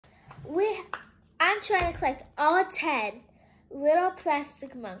I'm trying to collect all 10 little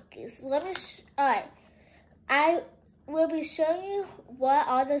plastic monkeys. Alright, I will be showing you what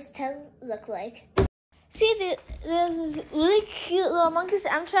all those 10 look like. See, there's these really cute little monkeys.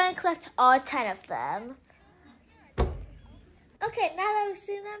 I'm trying to collect all 10 of them. Okay, now that we've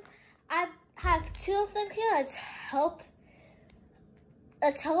seen them, I have 2 of them here.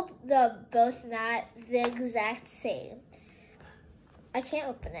 Let's hope they're both not the exact same. I can't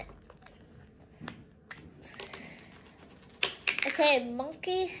open it. Okay,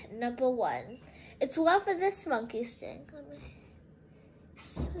 monkey number 1. It's one for this monkey thing.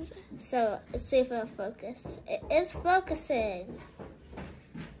 So let's see if it'll focus. It is focusing.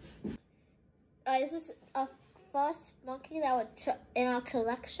 This is a first monkey that would in our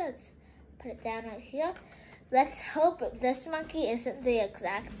collections. Put it down right here. Let's hope this monkey isn't the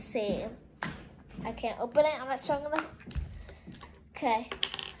exact same. I can't open it. I'm not strong enough. Okay.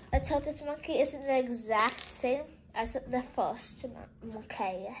 Let's hope this monkey isn't the exact same as the first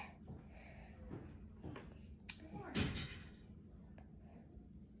monkey.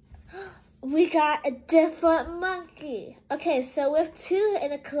 We got a different monkey. Okay, so we have 2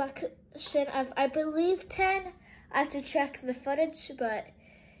 in a collection of, I believe, 10. I have to check the footage, but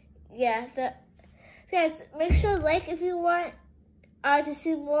yeah. Make sure to like if you want to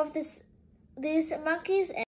see more of these monkeys.